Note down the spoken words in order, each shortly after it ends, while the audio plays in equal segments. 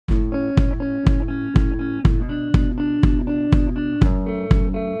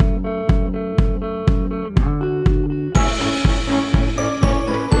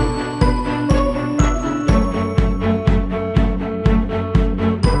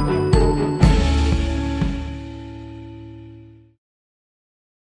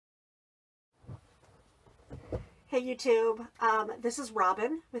Hey YouTube, this is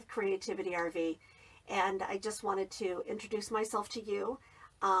Robin with Creativity RV, and I just wanted to introduce myself to you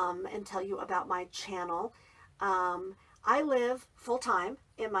and tell you about my channel. I live full-time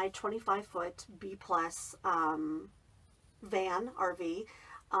in my 25-foot B-plus van RV.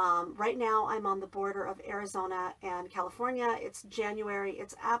 Right now I'm on the border of Arizona and California. It's January.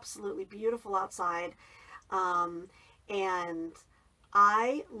 It's absolutely beautiful outside, and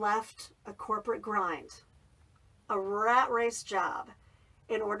I left a corporate grind, a rat race job,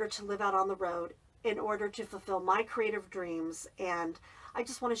 in order to live out on the road, in order to fulfill my creative dreams. And I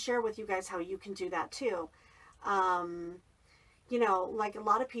just want to share with you guys how you can do that too. You know, like a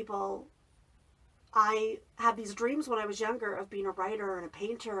lot of people, I had these dreams when I was younger of being a writer and a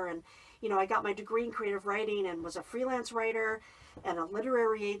painter. And, you know, I got my degree in creative writing and was a freelance writer and a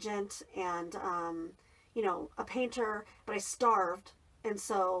literary agent and, you know, a painter, but I starved. And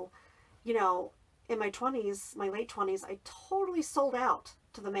so, you know, in my 20s, my late 20s, I totally sold out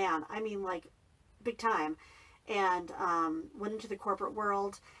to the man. I mean, like, big time. And went into the corporate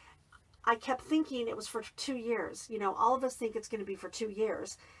world. I kept thinking it was for 2 years. You know, all of us think it's going to be for 2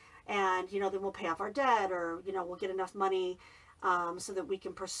 years. And, you know, then we'll pay off our debt, or, you know, we'll get enough money so that we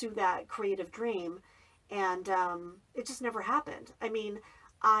can pursue that creative dream. And it just never happened. I mean,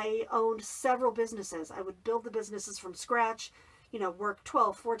 I owned several businesses. I would build the businesses from scratch, you know, work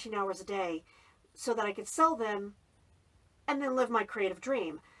 12, 14 hours a day, so that I could sell them and then live my creative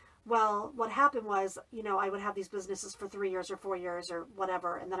dream. Well, what happened was, you know, I would have these businesses for 3 years or 4 years or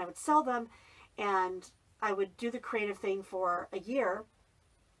whatever, and then I would sell them, and I would do the creative thing for a year,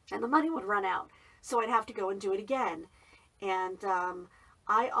 and the money would run out. So I'd have to go and do it again. And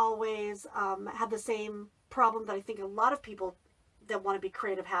I always had the same problem that I think a lot of people that want to be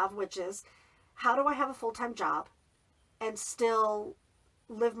creative have, which is, how do I have a full-time job and still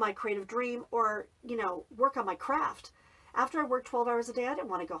live my creative dream, or, you know, work on my craft? After I worked 12 hours a day, I didn't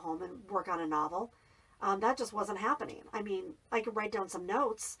want to go home and work on a novel. That just wasn't happening. I mean, I could write down some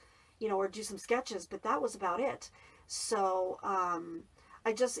notes, you know, or do some sketches, but that was about it. So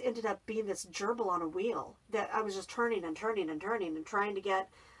I just ended up being this gerbil on a wheel, that I was just turning and turning and turning and trying to get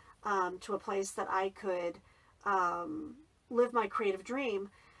to a place that I could live my creative dream.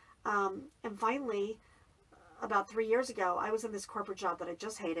 And finally, about 3 years ago, I was in this corporate job that I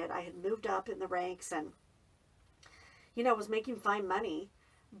just hated. I had moved up in the ranks and, you know, was making fine money,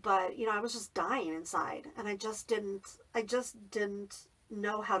 but, you know, I was just dying inside, and I just didn't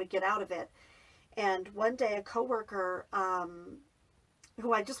know how to get out of it. And one day a coworker,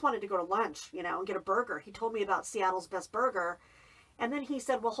 who I just wanted to go to lunch, you know, and get a burger, he told me about Seattle's best burger. And then he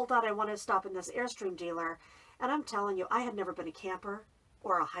said, well, hold on, I want to stop in this Airstream dealer. And I'm telling you, I had never been a camper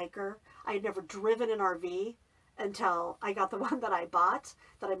or a hiker. I had never driven an RV until I got the one that I bought,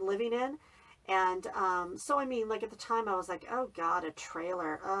 that I'm living in. And so, I mean, like, at the time I was like, oh God, a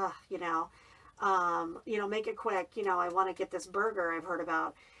trailer, you know, make it quick. You know, I want to get this burger I've heard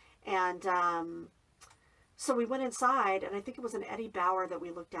about. And so we went inside, and I think it was an Eddie Bauer that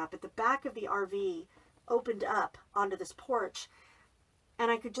we looked at, but the back of the RV opened up onto this porch. And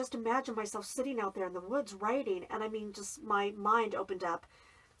I could just imagine myself sitting out there in the woods writing. And I mean, just my mind opened up.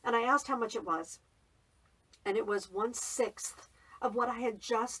 And I asked how much it was. And it was 1/6 of what I had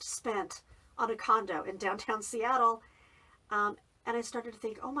just spent on a condo in downtown Seattle. And I started to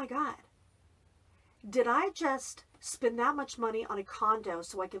think, oh my God, did I just spend that much money on a condo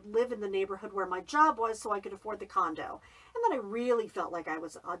so I could live in the neighborhood where my job was, so I could afford the condo? And then I really felt like I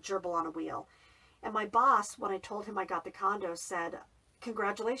was a gerbil on a wheel. And my boss, when I told him I got the condo, said,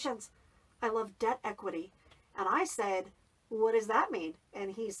 congratulations, I love debt equity. And I said, what does that mean?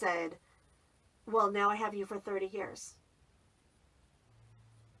 And he said, well, now I have you for 30 years.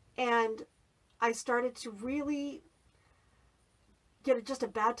 And I started to really get just a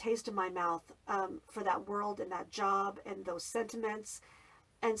bad taste in my mouth for that world and that job and those sentiments.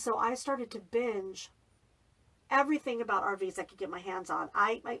 And so I started to binge everything about RVs I could get my hands on.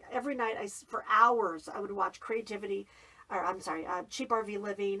 Every night, for hours, I would watch Cheap RV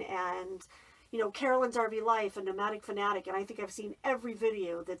Living and, you know, Carolyn's RV Life and Nomadic Fanatic. And I think I've seen every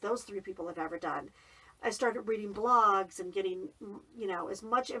video that those three people have ever done. I started reading blogs and getting, you know, as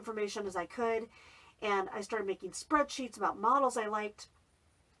much information as I could. And I started making spreadsheets about models I liked.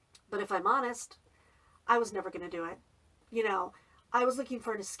 But if I'm honest, I was never going to do it. You know, I was looking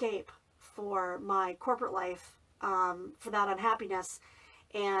for an escape for my corporate life, for that unhappiness.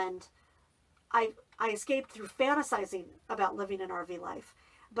 And I escaped through fantasizing about living an RV life.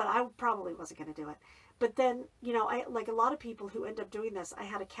 But I probably wasn't going to do it. But then, you know, like a lot of people who end up doing this, I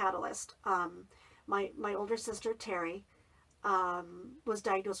had a catalyst. My older sister, Terry, was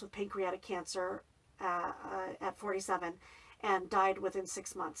diagnosed with pancreatic cancer at 47 and died within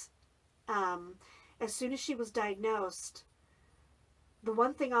 6 months. As soon as she was diagnosed, the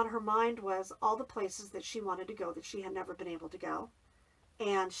one thing on her mind was all the places that she wanted to go that she had never been able to go.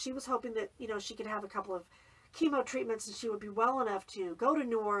 And she was hoping that, you know, she could have a couple of chemo treatments and she would be well enough to go to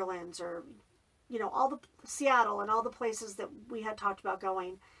New Orleans or, you know, all the Seattle and all the places that we had talked about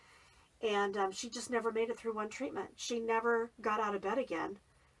going. And she just never made it through one treatment. She never got out of bed again.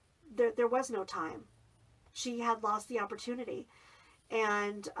 There was no time. She had lost the opportunity.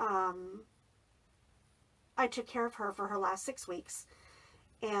 And I took care of her for her last 6 weeks.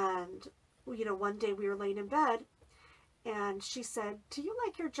 And, you know, one day we were laying in bed and she said, "Do you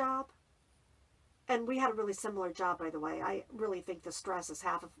like your job?" And we had a really similar job, by the way. I really think the stress is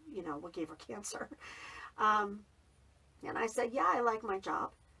half of, you know, what gave her cancer. And I said, "Yeah, I like my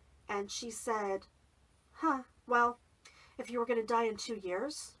job." And she said, well, if you were going to die in 2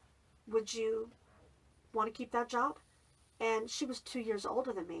 years, would you want to keep that job? And she was 2 years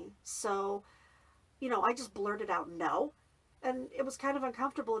older than me. So, you know, I just blurted out no. And it was kind of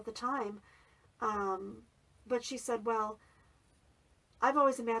uncomfortable at the time. But she said, "Well, I've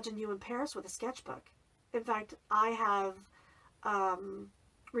always imagined you in Paris with a sketchbook. In fact, I have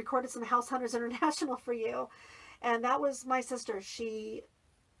recorded some House Hunters International for you." And that was my sister. She,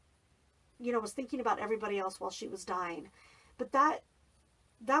 you know, was thinking about everybody else while she was dying. But that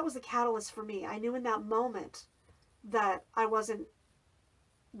was the catalyst for me. I knew in that moment that I wasn't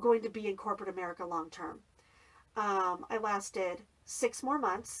going to be in corporate America long term. I lasted 6 more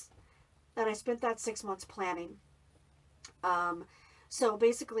months, and I spent that 6 months planning. So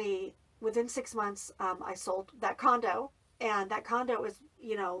basically, within 6 months, I sold that condo, and that condo is,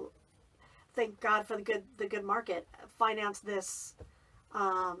 you know, thank God for the good market, financed this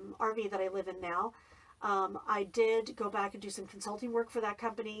RV that I live in now. I did go back and do some consulting work for that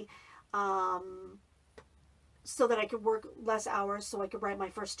company, so that I could work less hours, so I could write my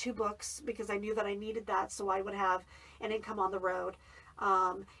first 2 books, because I knew that I needed that so I would have an income on the road.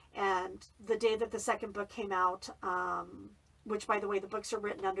 And the day that the second book came out, which, by the way, the books are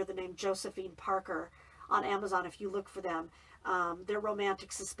written under the name Josephine Parker on Amazon if you look for them. They're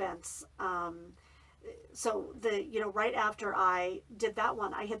romantic suspense. So you know, right after I did that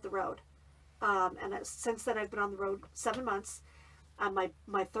one, I hit the road. And since then I've been on the road 7 months.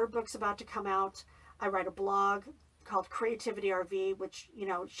 My third book's about to come out. I write a blog called Creativity RV, which, you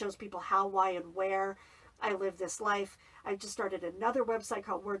know, shows people how, why, and where I live this life. I just started another website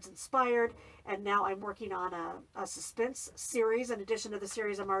called Words Inspired, and now I'm working on a suspense series in addition to the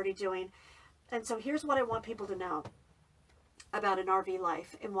series I'm already doing. And so here's what I want people to know about an RV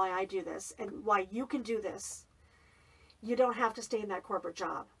life and why I do this and why you can do this. You don't have to stay in that corporate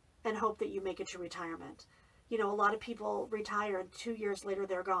job and hope that you make it to retirement. You know, a lot of people retire and 2 years later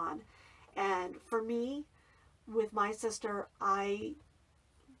they're gone. And for me, with my sister, I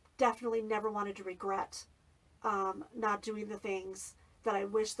definitely never wanted to regret not doing the things that I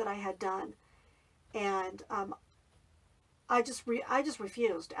wish that I had done. And I just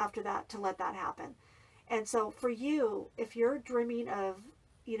refused after that to let that happen. And so for you, if you're dreaming of,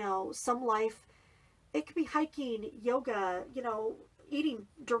 you know, some life, it could be hiking, yoga, you know, eating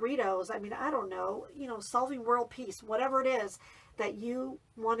Doritos. I mean, I don't know, you know, solving world peace, whatever it is that you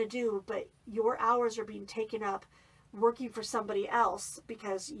want to do, but your hours are being taken up working for somebody else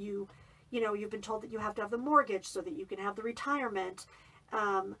because you know, you've been told that you have to have the mortgage so that you can have the retirement.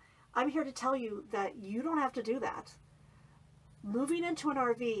 I'm here to tell you that you don't have to do that. Moving into an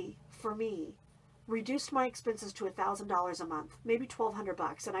RV, for me, reduced my expenses to $1,000 a month, maybe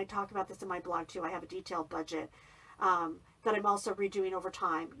 $1,200. And I talk about this in my blog too. I have a detailed budget that I'm also redoing over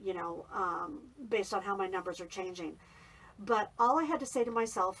time, you know, based on how my numbers are changing. But all I had to say to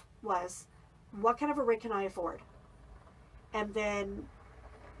myself was, what kind of a rig can I afford? And then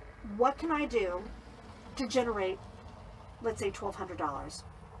what can I do to generate, let's say, $1,200?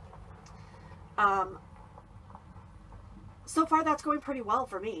 So far that's going pretty well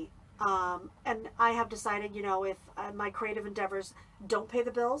for me. And I have decided, you know, if my creative endeavors don't pay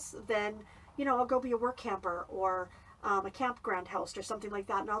the bills, then, you know, I'll go be a work camper or a campground host or something like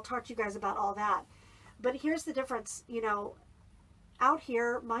that. And I'll talk to you guys about all that. But here's the difference, you know, out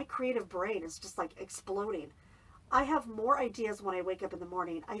here, my creative brain is just like exploding. I have more ideas when I wake up in the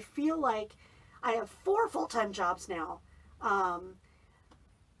morning. I feel like I have 4 full-time jobs now.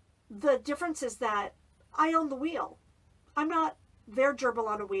 The difference is that I own the wheel. I'm not their gerbil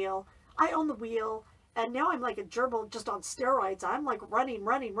on a wheel. I own the wheel, and now I'm like a gerbil just on steroids. I'm like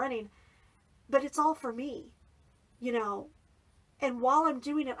running, but it's all for me, you know. And while I'm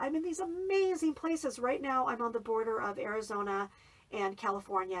doing it, I'm in these amazing places. Right now, I'm on the border of Arizona and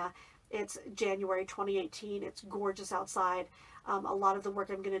California, It's January 2018. It's gorgeous outside. A lot of the work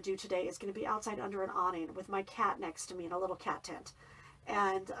I'm going to do today is going to be outside under an awning with my cat next to me in a little cat tent.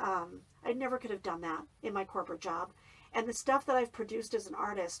 And I never could have done that in my corporate job. And the stuff that I've produced as an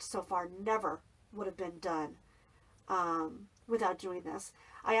artist so far never would have been done without doing this.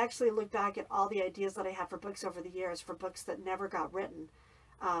 I actually look back at all the ideas that I had for books over the years, for books that never got written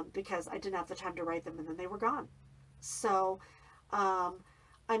because I didn't have the time to write them, and then they were gone. So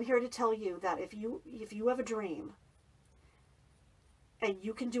I'm here to tell you that if you have a dream and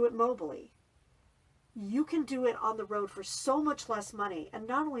you can do it mobily, you can do it on the road for so much less money. And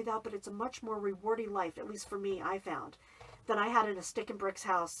not only that, but it's a much more rewarding life, at least for me, I found, than I had in a stick and bricks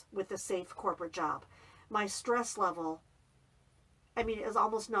house with a safe corporate job. My stress level, I mean, is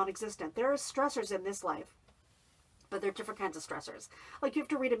almost non-existent. There are stressors in this life, but there are different kinds of stressors. Like you have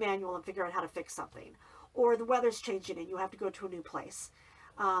to read a manual and figure out how to fix something, or the weather's changing and you have to go to a new place.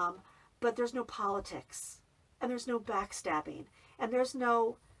 But there's no politics, and there's no backstabbing, and there's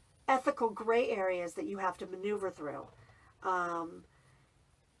no ethical gray areas that you have to maneuver through.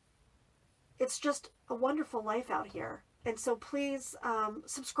 It's just a wonderful life out here. And so please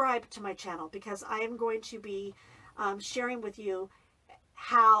subscribe to my channel, because I am going to be sharing with you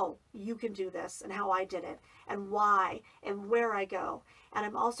how you can do this and how I did it and why and where I go. And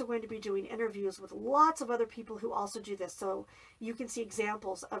I'm also going to be doing interviews with lots of other people who also do this, so you can see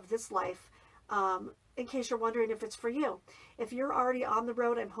examples of this life in case you're wondering if it's for you. If you're already on the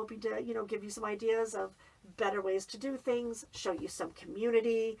road, I'm hoping to, give you some ideas of better ways to do things, show you some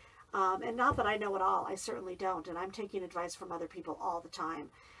community. And not that I know it all, I certainly don't, and I'm taking advice from other people all the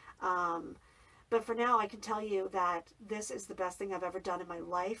time. But for now, I can tell you that this is the best thing I've ever done in my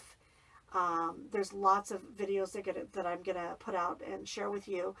life. There's lots of videos that I'm going to put out and share with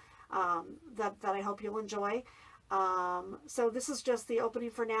you that I hope you'll enjoy. So this is just the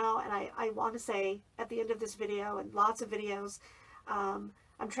opening for now, and I want to say at the end of this video and lots of videos, I'm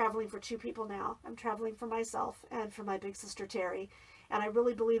traveling for two people now. I'm traveling for myself and for my big sister Terry, and I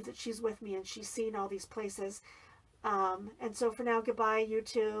really believe that she's with me and she's seen all these places. And so for now, goodbye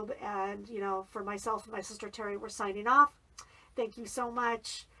YouTube, and for myself and my sister Terry, we're signing off. Thank you so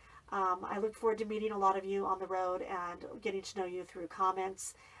much. I look forward to meeting a lot of you on the road and getting to know you through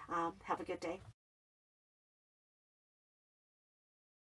comments. Have a good day.